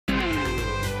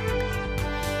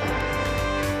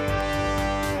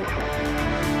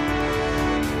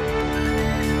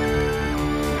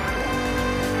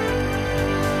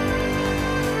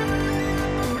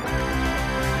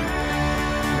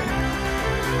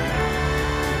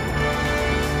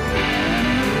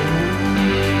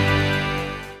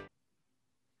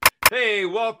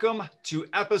welcome to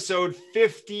episode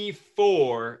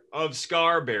 54 of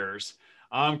Scar Bears.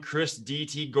 I'm Chris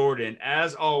D.T. Gordon.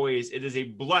 As always, it is a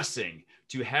blessing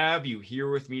to have you here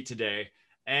with me today.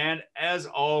 And as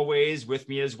always, with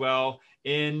me as well,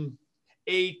 in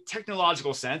a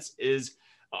technological sense, is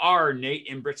our Nate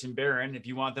and Britton Barron. If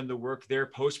you want them to work their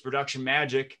post-production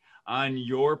magic on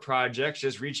your projects,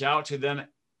 just reach out to them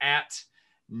at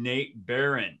Nate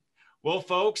Barron. Well,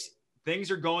 folks,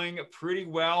 things are going pretty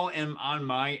well and on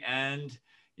my end.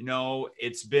 You know,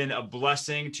 it's been a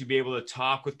blessing to be able to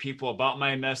talk with people about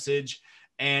my message.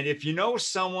 And if you know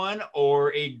someone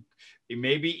or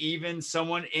maybe even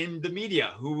someone in the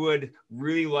media who would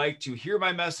really like to hear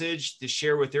my message to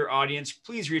share with their audience,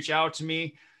 please reach out to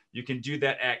me. You can do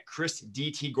that at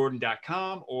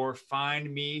chrisdtgordon.com or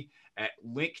find me at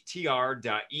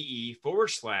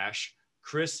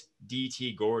linktr.ee/Chris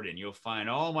D.T. Gordon. You'll find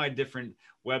all my different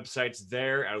websites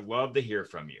there. I'd love to hear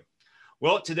from you.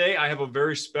 Well, today I have a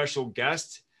very special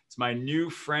guest. It's my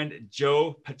new friend,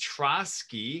 Joe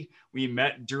Petrosky. We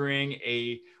met during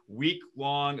a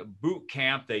week-long boot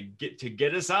camp to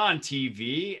get us on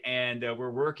TV, and we're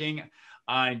working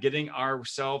on getting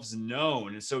ourselves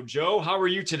known. And so, Joe, how are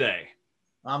you today?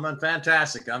 I'm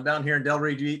fantastic. I'm down here in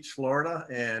Delray Beach, Florida,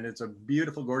 and it's a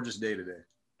beautiful, gorgeous day today.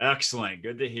 Excellent.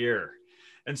 Good to hear.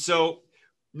 And so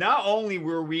not only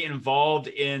were we involved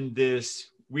in this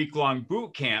week-long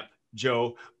boot camp,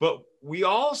 Joe, but we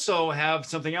also have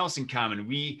something else in common.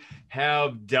 We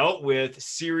have dealt with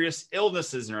serious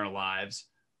illnesses in our lives,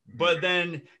 but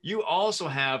then you also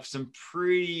have some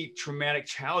pretty traumatic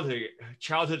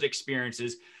childhood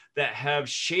experiences that have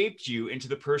shaped you into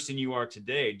the person you are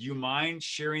today. Do you mind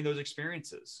sharing those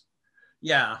experiences?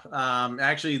 Yeah,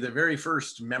 actually, the very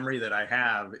first memory that I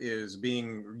have is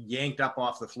being yanked up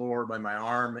off the floor by my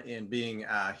arm and being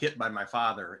hit by my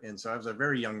father. And so I was a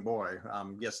very young boy,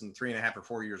 I'm guessing 3.5 or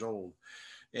 4 years old.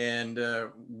 And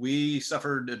we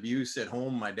suffered abuse at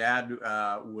home. My dad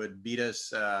would beat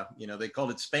us. They called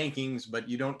it spankings, but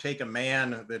you don't take a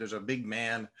man that is a big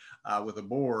man with a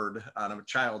board on a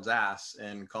child's ass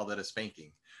and call that a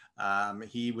spanking.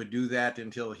 He would do that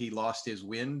until he lost his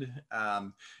wind.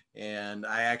 And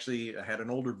I actually had an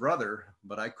older brother,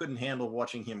 but I couldn't handle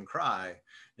watching him cry.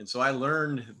 And so I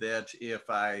learned that if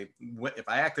I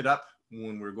acted up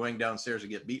when we were going downstairs to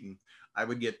get beaten, I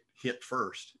would get hit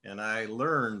first. And I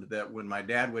learned that when my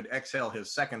dad would exhale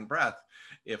his second breath,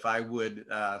 if I would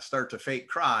start to fake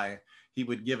cry, he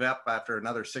would give up after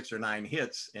another 6 or 9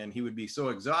 hits, and he would be so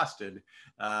exhausted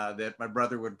that my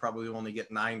brother would probably only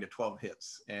get 9 to 12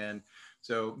 hits. And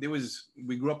so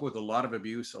we grew up with a lot of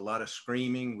abuse, a lot of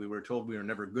screaming. We were told we were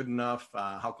never good enough.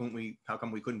 How come we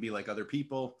couldn't be like other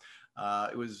people?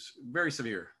 It was very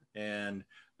severe. And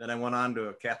then I went on to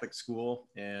a Catholic school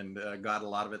and got a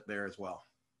lot of it there as well.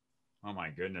 Oh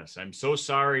my goodness. I'm so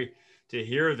sorry to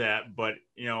hear that, but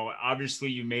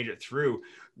obviously you made it through.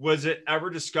 Was it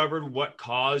ever discovered what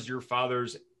caused your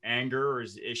father's anger or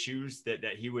his issues that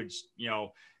he would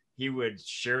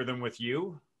share them with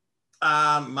you?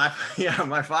 My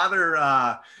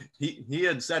father, he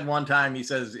had said one time, he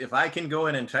says, if I can go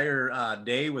an entire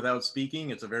day without speaking,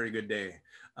 it's a very good day.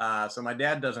 So my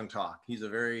dad doesn't talk. He's a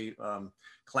very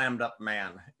clammed up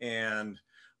man. And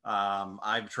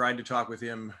I've tried to talk with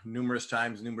him numerous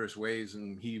times, numerous ways,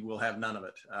 and he will have none of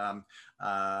it.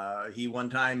 One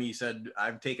time he said,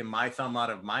 I've taken my thumb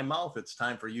out of my mouth. It's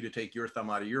time for you to take your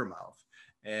thumb out of your mouth.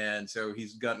 And so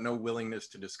he's got no willingness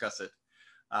to discuss it.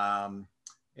 So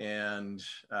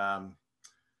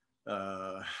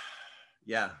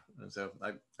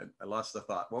I lost the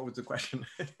thought. What was the question?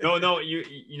 No,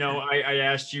 I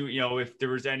asked you, if there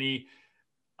was any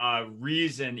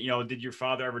reason, did your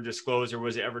father ever disclose, or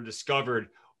was it ever discovered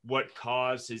what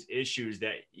caused his issues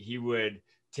that he would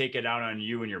take it out on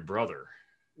you and your brother?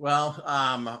 Well,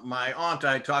 my aunt,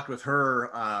 I talked with her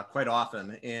quite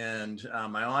often, and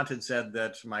my aunt had said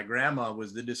that my grandma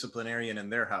was the disciplinarian in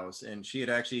their house, and she had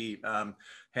actually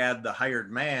had the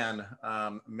hired man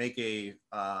make a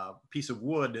piece of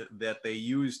wood that they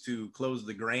used to close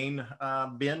the grain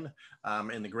bin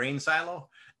in the grain silo.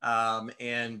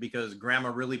 And because grandma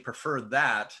really preferred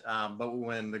that, but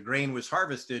when the grain was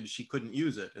harvested, she couldn't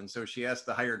use it. And so she asked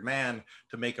the hired man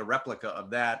to make a replica of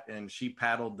that, and she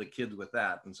paddled the kids with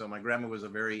that. And so my grandma was a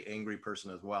very angry person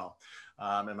as well.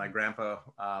 And my grandpa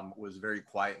was very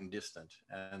quiet and distant.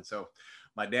 And so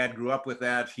my dad grew up with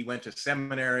that. He went to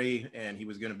seminary and he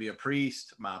was going to be a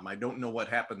priest. I don't know what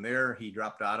happened there. He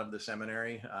dropped out of the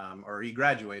seminary, or he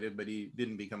graduated, but he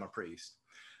didn't become a priest.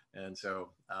 And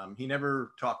so he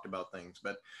never talked about things,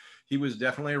 but he was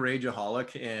definitely a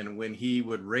rageaholic. And when he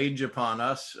would rage upon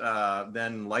us,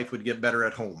 then life would get better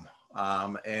at home.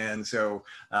 And so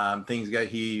things got,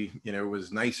 he,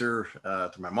 was nicer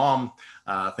to my mom.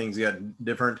 Things got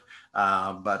different,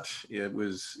 but it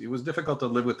was difficult to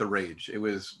live with the rage. It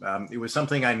was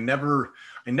something I never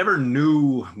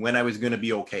knew when I was going to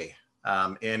be okay.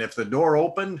 And if the door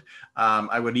opened,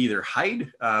 I would either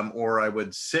hide or I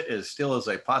would sit as still as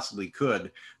I possibly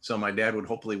could, so my dad would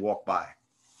hopefully walk by.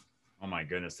 Oh my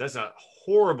goodness, that's a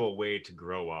horrible way to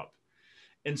grow up.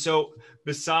 And so,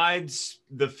 besides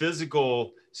the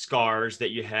physical scars that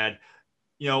you had,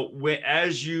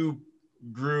 as you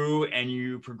grew and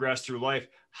you progressed through life,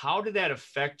 how did that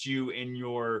affect you in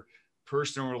your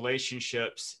personal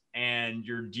relationships and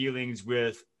your dealings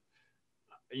with,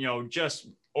 just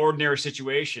ordinary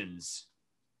situations?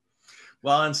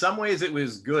 Well, in some ways it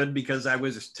was good because I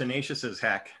was tenacious as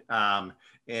heck.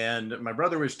 And my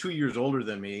brother was 2 years older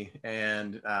than me,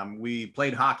 and we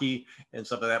played hockey and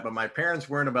stuff like that. But my parents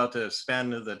weren't about to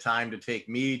spend the time to take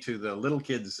me to the little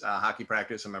kids hockey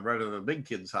practice and my brother to the big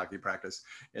kids hockey practice.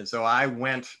 And so I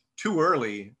went too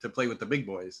early to play with the big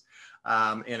boys.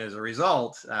 And as a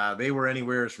result, they were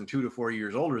anywhere from 2 to 4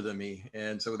 years older than me.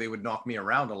 And so they would knock me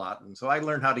around a lot. And so I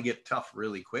learned how to get tough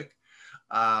really quick.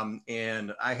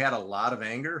 And I had a lot of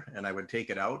anger and I would take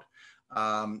it out.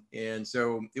 And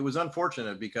so it was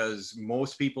unfortunate because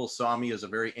most people saw me as a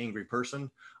very angry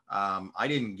person. I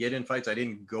didn't get in fights. I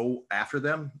didn't go after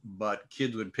them, but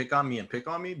kids would pick on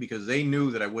me because they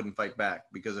knew that I wouldn't fight back.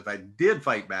 Because if I did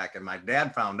fight back and my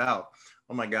dad found out,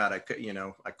 oh my God, I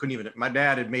couldn't even, my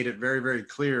dad had made it very, very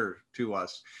clear to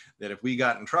us that if we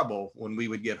got in trouble, when we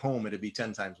would get home, it'd be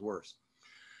 10 times worse.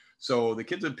 So the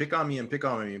kids would pick on me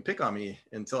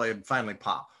until I'd finally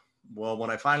pop. Well, when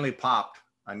I finally popped,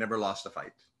 I never lost a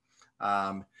fight.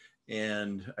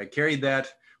 And I carried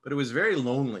that, but it was very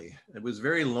lonely. It was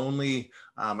very lonely.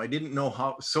 I didn't know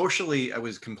how socially I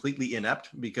was completely inept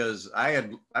because I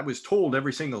was told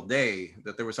every single day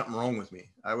that there was something wrong with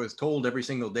me. I was told every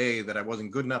single day that I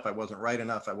wasn't good enough. I wasn't right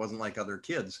enough. I wasn't like other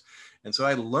kids. And so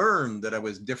I learned that I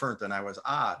was different and I was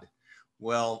odd.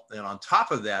 Well, and on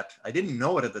top of that, I didn't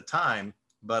know it at the time,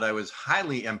 but I was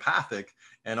highly empathic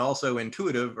and also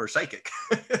intuitive or psychic.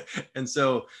 And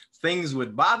so things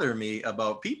would bother me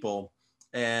about people.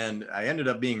 And I ended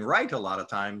up being right a lot of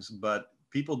times, but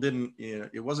people didn't,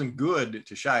 it wasn't good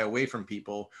to shy away from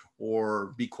people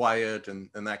or be quiet and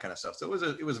that kind of stuff. So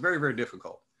it was very, very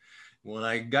difficult. When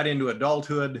I got into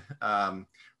adulthood,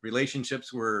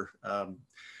 relationships were,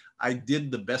 I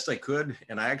did the best I could,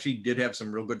 and I actually did have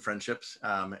some real good friendships,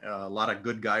 a lot of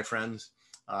good guy friends,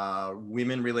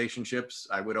 women relationships.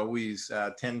 I would always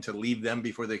tend to leave them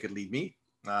before they could leave me,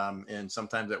 and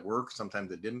sometimes it worked,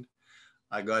 sometimes it didn't.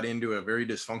 I got into a very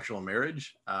dysfunctional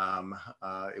marriage.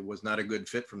 It was not a good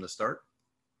fit from the start,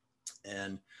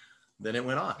 and then it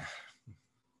went on.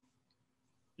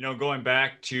 Going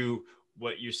back to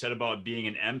what you said about being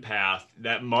an empath,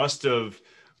 that must have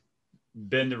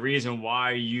been the reason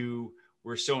why you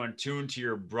were so in tune to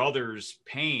your brother's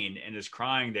pain and his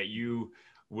crying that you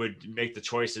would make the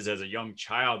choices as a young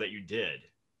child that you did.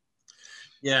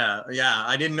 Yeah.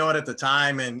 I didn't know it at the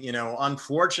time. And,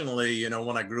 unfortunately,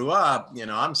 when I grew up,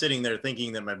 I'm sitting there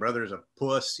thinking that my brother's a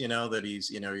puss, that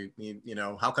he's,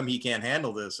 how come he can't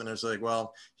handle this? And it's like,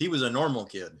 well, he was a normal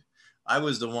kid. I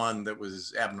was the one that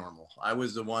was abnormal. I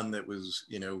was the one that was,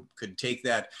 could take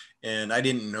that, and I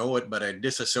didn't know it, but I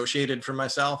disassociated from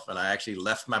myself and I actually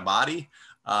left my body.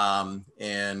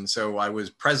 And so I was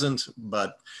present,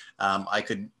 but I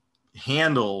could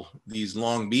handle these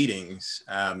long beatings,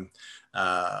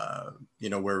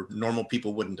 where normal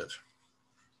people wouldn't have.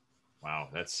 Wow.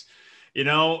 That's,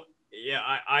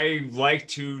 I like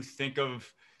to think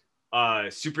of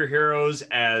superheroes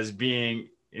as being,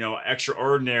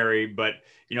 extraordinary, but,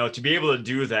 to be able to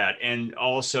do that and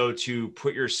also to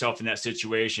put yourself in that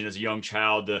situation as a young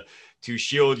child to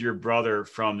shield your brother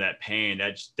from that pain,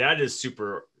 that is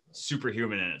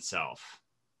superhuman in itself.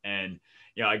 And,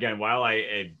 again, while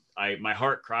I my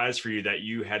heart cries for you that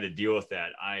you had to deal with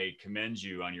that, I commend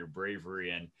you on your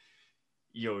bravery and,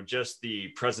 just the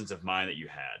presence of mind that you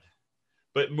had.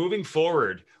 But moving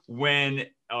forward, when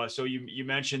so you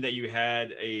mentioned that you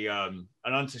had an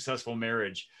unsuccessful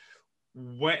marriage.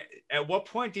 At what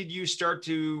point did you start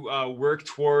to work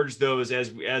towards those,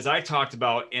 as I talked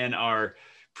about in our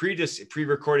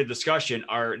pre-recorded discussion,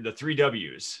 are the 3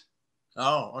 W's?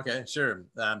 Oh, okay, sure.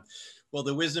 Well,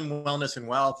 the wisdom, wellness, and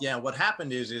wealth. Yeah, what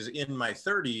happened is in my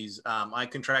 30s, I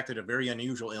contracted a very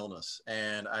unusual illness,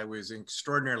 and I was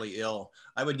extraordinarily ill.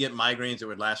 I would get migraines that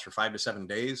would last for 5 to 7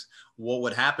 days. What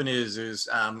would happen is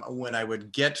when I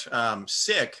would get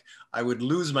sick, I would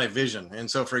lose my vision. And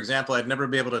so, for example, I'd never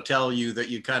be able to tell you that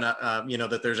you kind of,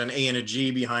 that there's an A and a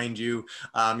G behind you,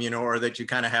 or that you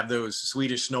kind of have those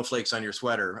Swedish snowflakes on your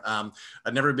sweater.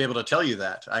 I'd never be able to tell you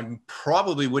that. I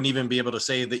probably wouldn't even be able to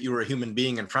say that you were a human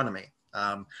being in front of me.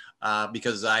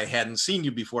 Because I hadn't seen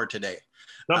you before today.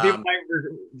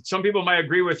 Some people might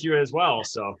agree with you as well.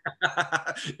 So,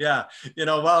 yeah,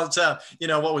 well, it's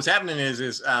what was happening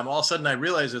is all of a sudden I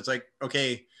realized it's like,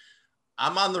 okay,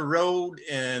 I'm on the road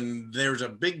and there's a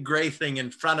big gray thing in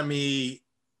front of me.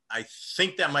 I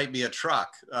think that might be a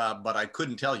truck, but I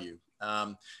couldn't tell you.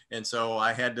 And so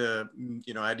I had to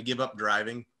give up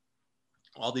driving,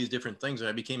 all these different things, and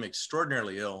I became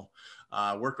extraordinarily ill.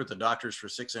 Worked with the doctors for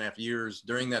 6.5 years.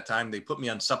 During that time, they put me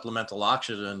on supplemental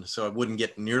oxygen so I wouldn't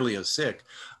get nearly as sick,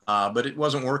 but it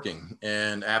wasn't working.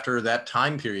 And after that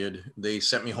time period, they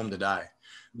sent me home to die.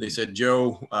 They said,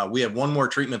 Joe, we have one more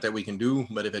treatment that we can do,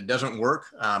 but if it doesn't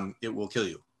work, it will kill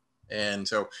you. And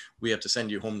so we have to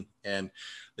send you home. And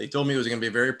they told me it was going to be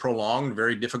a very prolonged,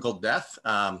 very difficult death.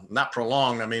 Not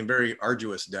prolonged, I mean, very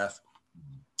arduous death.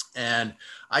 And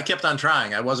I kept on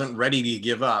trying. I wasn't ready to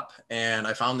give up. And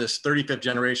I found this 35th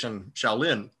generation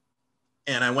Shaolin.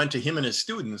 And I went to him and his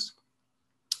students.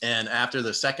 And after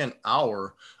the second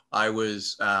hour, I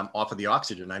was off of the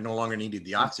oxygen. I no longer needed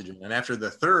the oxygen. And after the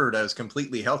third, I was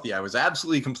completely healthy. I was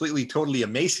absolutely, completely, totally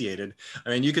emaciated. I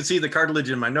mean, you could see the cartilage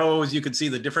in my nose. You could see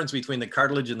the difference between the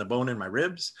cartilage and the bone in my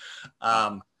ribs.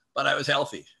 But I was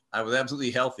healthy. I was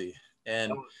absolutely healthy.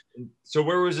 And so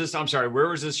where was this? I'm sorry, where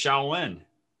was this Shaolin?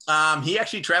 He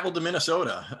actually traveled to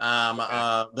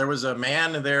Minnesota. There was a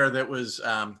man there that was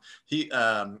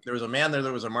there was a man there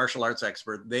that was a martial arts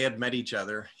expert. They had met each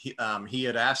other. He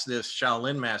had asked this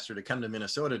Shaolin master to come to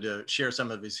Minnesota to share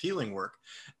some of his healing work,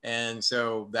 and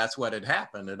so that's what had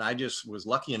happened. And I just was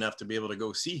lucky enough to be able to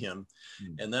go see him.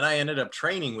 And then I ended up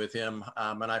training with him,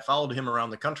 and I followed him around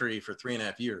the country for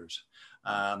 3.5 years.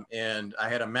 And I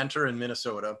had a mentor in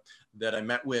Minnesota that I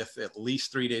met with at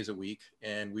least 3 days a week,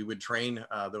 and we would train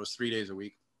those 3 days a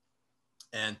week.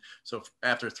 And so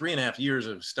after 3.5 years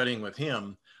of studying with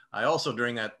him, I also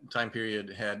during that time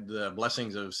period had the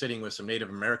blessings of sitting with some Native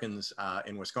Americans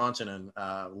in Wisconsin and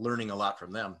learning a lot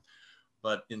from them.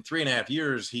 But in 3.5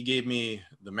 years, he gave me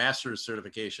the master's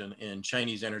certification in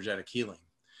Chinese energetic healing.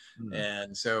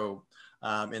 And so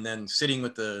and then sitting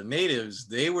with the natives,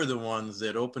 they were the ones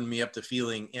that opened me up to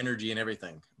feeling energy and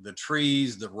everything, the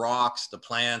trees, the rocks, the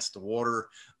plants, the water.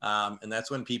 And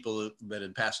that's when people that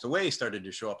had passed away started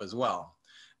to show up as well.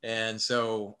 And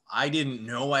so I didn't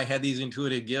know I had these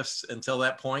intuitive gifts until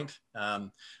that point,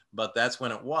 but that's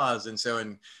when it was. And so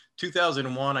in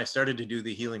 2001, I started to do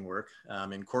the healing work,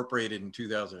 incorporated in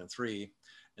 2003.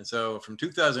 And so from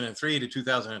 2003 to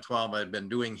 2012, I've been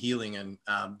doing healing, and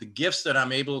the gifts that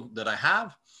I'm able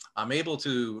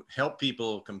to help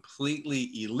people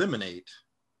completely eliminate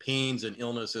pains and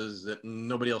illnesses that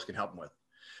nobody else can help them with.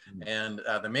 And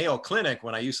the Mayo Clinic,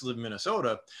 when I used to live in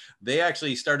Minnesota, they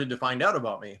actually started to find out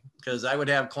about me because I would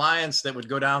have clients that would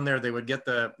go down there, they would get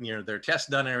their tests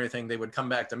done and everything. They would come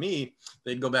back to me,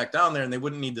 they'd go back down there and they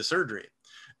wouldn't need the surgery.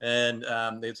 And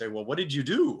they'd say, well, what did you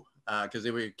do? Because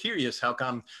they were curious, how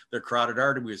come their carotid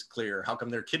artery was clear? How come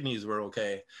their kidneys were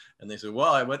okay? And they said,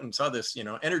 well, I went and saw this,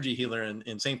 energy healer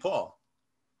in St. Paul.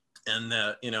 And,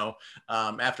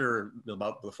 after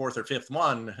about the fourth or fifth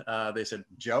one, they said,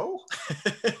 Joe?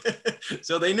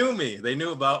 So they knew me, they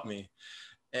knew about me.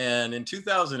 And in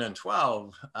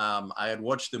 2012, I had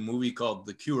watched a movie called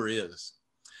The Cure Is.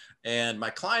 And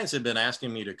my clients had been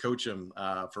asking me to coach them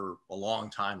for a long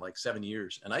time, like 7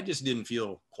 years. And I just didn't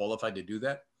feel qualified to do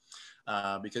that.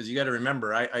 Because you got to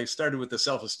remember, I started with the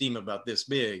self-esteem about this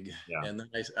big, and then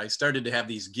I started to have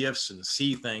these gifts and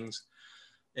see things.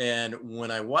 And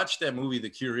when I watched that movie, The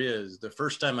Cure Is, the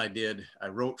first time I did, I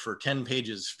wrote for 10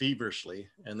 pages feverishly,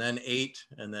 and then 8,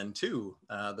 and then 2,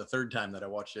 the third time that I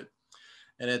watched it.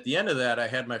 And at the end of that, I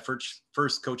had my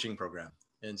first coaching program.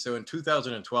 And so in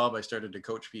 2012, I started to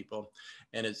coach people,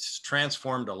 and it's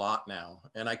transformed a lot now.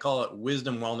 And I call it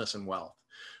wisdom, wellness, and wealth.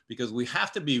 Because we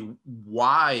have to be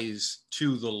wise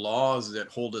to the laws that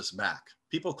hold us back.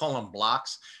 People call them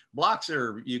blocks. Blocks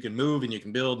are, you can move and you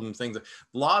can build and things.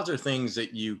 Laws are things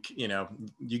that you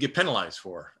get penalized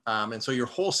for. And so your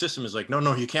whole system is like,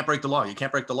 no, you can't break the law. You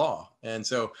can't break the law. And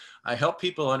so I help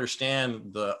people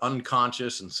understand the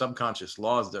unconscious and subconscious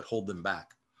laws that hold them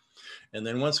back. And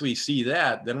then once we see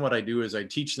that, then what I do is I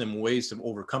teach them ways to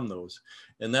overcome those.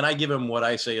 And then I give them what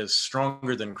I say is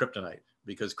stronger than kryptonite,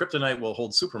 because kryptonite will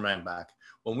hold Superman back.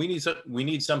 Well, we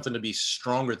need something to be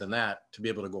stronger than that to be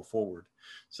able to go forward.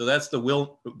 So that's the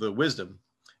wisdom.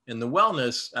 And the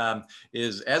wellness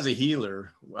is, as a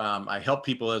healer, I help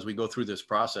people as we go through this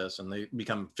process, and they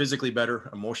become physically better,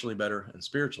 emotionally better, and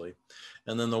spiritually.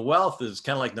 And then the wealth is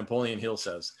kind of like Napoleon Hill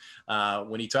says,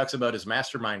 when he talks about his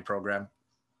mastermind program,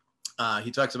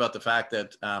 he talks about the fact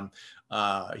that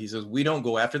he says, we don't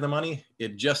go after the money.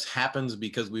 It just happens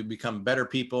because we become better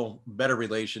people, better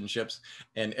relationships,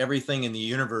 and everything in the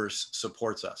universe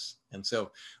supports us. And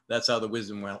so that's how the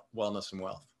wisdom, wellness, and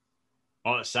wealth.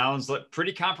 Oh, it sounds like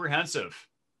pretty comprehensive.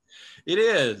 It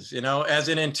is, as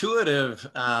an intuitive,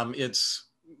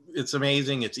 it's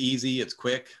amazing. It's easy. It's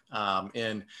quick.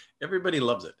 And everybody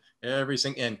loves it. Every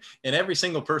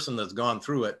single person that's gone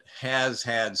through it has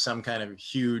had some kind of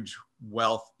huge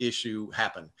wealth issue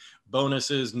happen.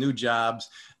 Bonuses, new jobs,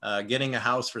 getting a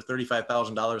house for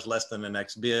 $35,000 less than the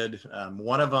next bid.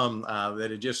 One of them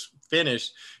that had just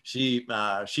finished, she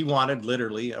wanted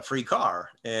literally a free car.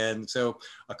 And so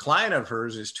a client of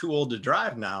hers is too old to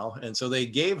drive now. And so they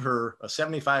gave her a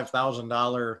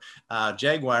 $75,000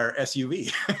 Jaguar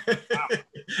SUV,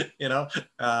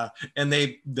 and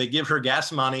they give her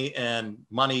gas money and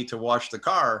money to wash the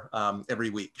car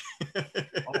every week.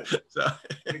 So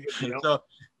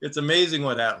it's amazing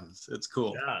what happens. It's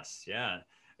cool. Yes. Yeah.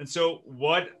 And so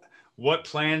what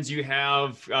plans you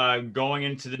have going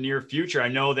into the near future? I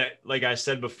know that, like I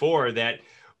said before, that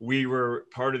we were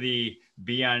part of the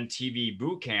Be on TV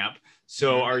boot camp.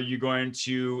 So are you going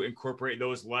to incorporate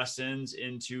those lessons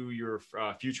into your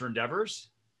future endeavors?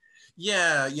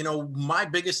 Yeah, my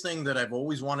biggest thing that I've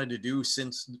always wanted to do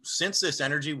since this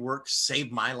energy work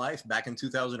saved my life back in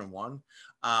 2001,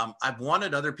 I've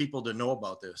wanted other people to know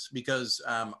about this, because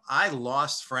I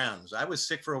lost friends. I was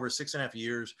sick for over 6.5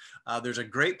 years. There's a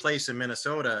great place in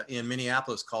Minnesota, in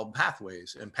Minneapolis, called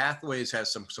Pathways, and Pathways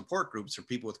has some support groups for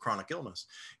people with chronic illness.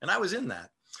 And I was in that,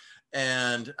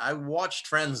 and I watched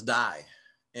friends die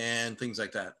and things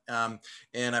like that.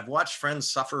 And I've watched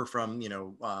friends suffer from,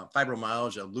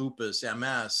 fibromyalgia, lupus,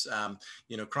 MS,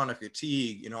 chronic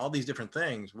fatigue, all these different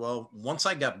things. Well, once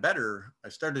I got better, I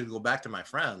started to go back to my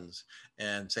friends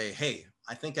and say, hey,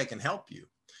 I think I can help you.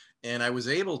 And I was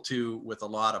able to with a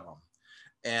lot of them.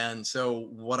 And so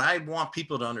what I want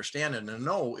people to understand and to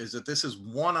know is that this is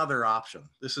one other option.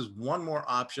 This is one more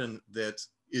option that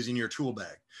is in your tool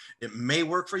bag. It may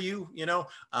work for you, and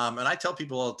I tell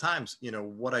people all the times,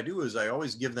 what I do is I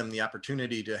always give them the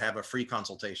opportunity to have a free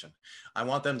consultation. I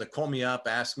want them to call me up,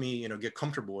 ask me, get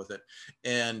comfortable with it.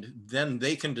 And then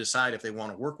they can decide if they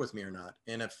want to work with me or not.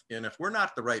 And if we're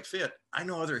not the right fit, I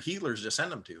know other healers to send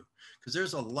them to, because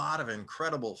there's a lot of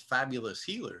incredible, fabulous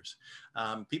healers.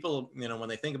 People, when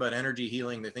they think about energy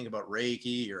healing, they think about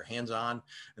Reiki or hands-on,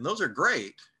 and those are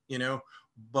great,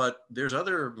 but there's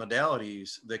other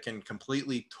modalities that can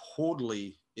completely,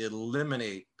 totally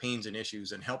eliminate pains and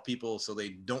issues and help people so they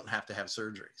don't have to have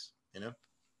surgeries,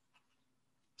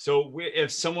 So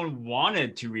if someone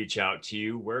wanted to reach out to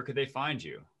you, where could they find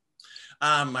you?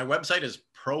 My website is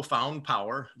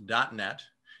profoundpower.net,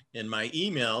 and my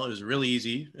email is really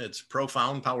easy. It's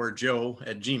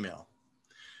profoundpowerjoe@gmail.com.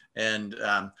 And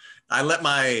I let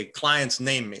my clients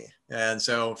name me. And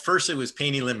so first it was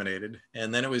Pain Eliminated,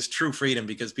 and then it was True Freedom,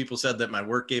 because people said that my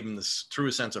work gave them the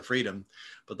truest sense of freedom.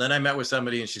 But then I met with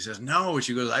somebody and she says, no,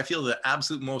 she goes, I feel the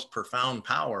absolute most profound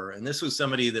power. And this was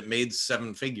somebody that made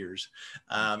 7 figures.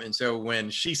 And so when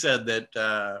she said that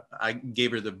I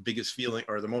gave her the biggest feeling,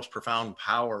 or the most profound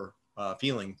power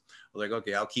feeling, I was like,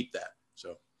 okay, I'll keep that.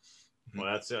 So.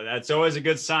 Well, that's always a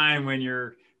good sign when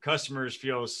your customers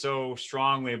feel so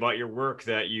strongly about your work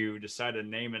that you decide to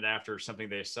name it after something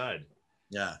they said.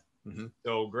 Yeah.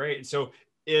 So great. So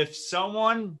if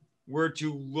someone were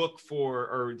to look for,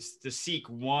 or to seek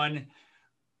one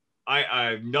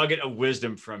nugget of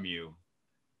wisdom from you,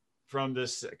 from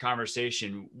this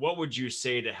conversation, what would you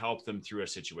say to help them through a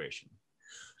situation?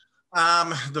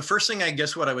 The first thing, I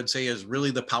guess what I would say is really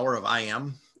the power of I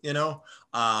am,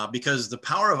 because the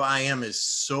power of I am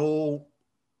is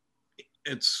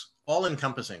it's all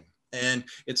encompassing, and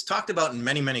it's talked about in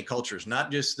many, many cultures, not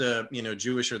just the,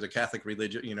 Jewish or the Catholic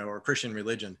religion, or Christian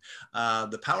religion.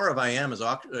 The power of I am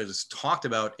is talked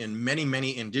about in many,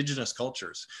 many indigenous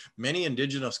cultures. Many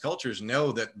indigenous cultures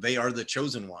know that they are the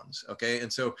chosen ones. Okay.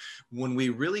 And so when we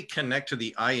really connect to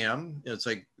the I am, it's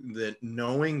like that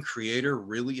knowing creator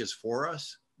really is for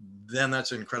us, then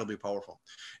that's incredibly powerful.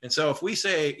 And so if we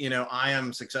say, I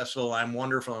am successful, I'm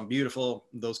wonderful, I'm beautiful,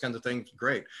 those kinds of things,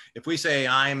 great. If we say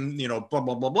I'm, blah,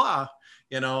 blah, blah, blah,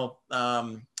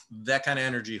 that kind of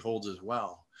energy holds as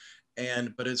well.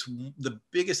 But it's the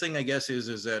biggest thing, I guess,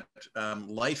 is that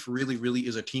life really, really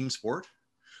is a team sport.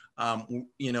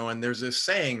 And there's this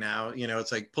saying now,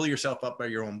 it's like, pull yourself up by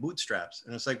your own bootstraps.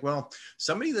 And it's like, well,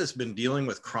 somebody that's been dealing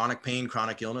with chronic pain,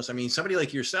 chronic illness, I mean, somebody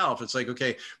like yourself, it's like,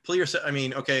 okay, pull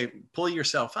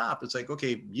yourself up. It's like,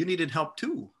 okay, you needed help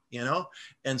too,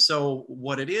 And so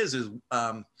what it is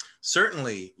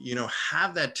certainly,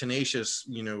 have that tenacious,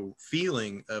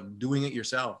 feeling of doing it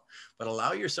yourself, but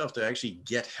allow yourself to actually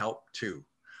get help too.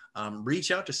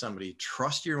 Reach out to somebody,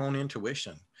 trust your own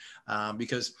intuition,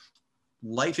 because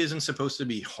life isn't supposed to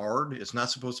be hard. It's not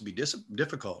supposed to be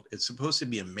difficult. It's supposed to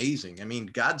be amazing. I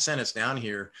mean, God sent us down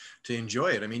here to enjoy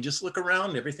it. I mean, just look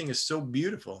around. Everything is so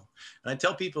beautiful. And I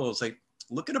tell people, it's like,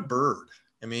 look at a bird.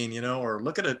 I mean, or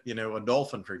look at a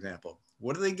dolphin, for example.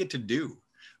 What do they get to do?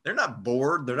 They're not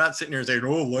bored. They're not sitting there saying,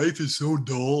 oh, life is so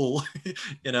dull.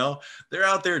 They're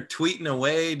out there tweeting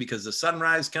away because the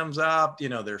sunrise comes up.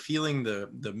 They're feeling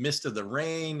the mist of the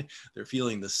rain. They're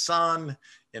feeling the sun,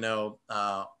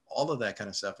 all of that kind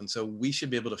of stuff. And so we should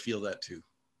be able to feel that too.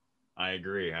 I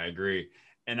agree.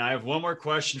 And I have one more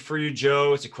question for you,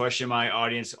 Joe. It's a question my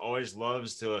audience always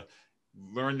loves to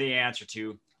learn the answer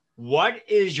to. What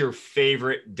is your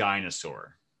favorite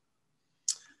dinosaur?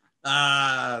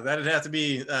 That'd have to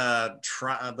be the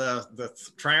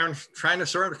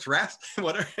Tyrannosaurus Rex.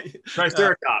 Whatever.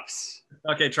 Triceratops.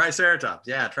 Okay, Triceratops.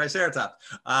 Yeah, Triceratops.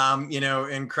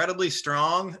 Incredibly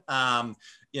strong. And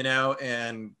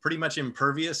pretty much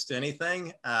impervious to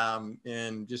anything,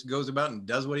 and just goes about and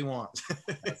does what he wants.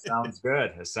 That sounds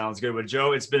good. Well,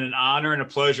 Joe, it's been an honor and a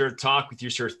pleasure to talk with you,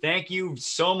 sir. Thank you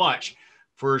so much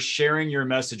for sharing your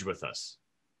message with us.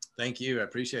 Thank you. I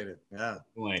appreciate it. Yeah.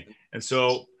 And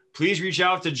so please reach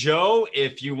out to Joe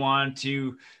if you want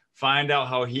to find out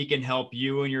how he can help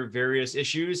you in your various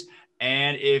issues.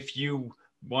 And if you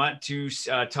want to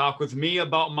talk with me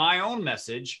about my own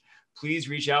message, please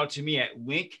reach out to me at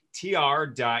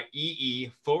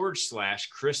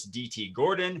linktr.ee/Chris DT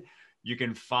Gordon. You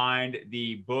can find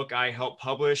the book I helped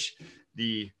publish,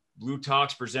 the Blue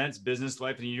Talks Presents Business,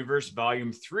 Life, and the Universe,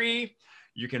 Volume 3.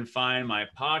 You can find my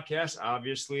podcast,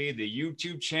 obviously, the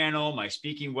YouTube channel, my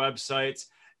speaking websites,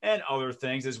 and other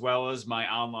things, as well as my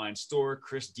online store,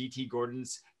 Chris DT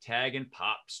Gordon's Tag and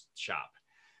Pop Shop.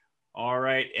 All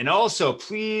right. And also,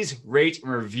 please rate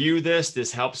and review this.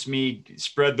 This helps me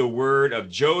spread the word of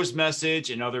Joe's message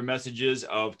and other messages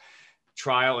of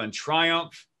trial and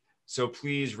triumph. So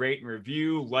please rate and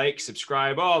review, like,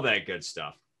 subscribe, all that good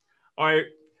stuff. All right.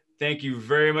 Thank you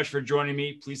very much for joining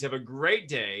me. Please have a great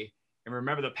day. And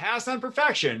remember to pass on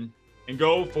perfection and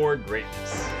go for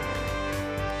greatness.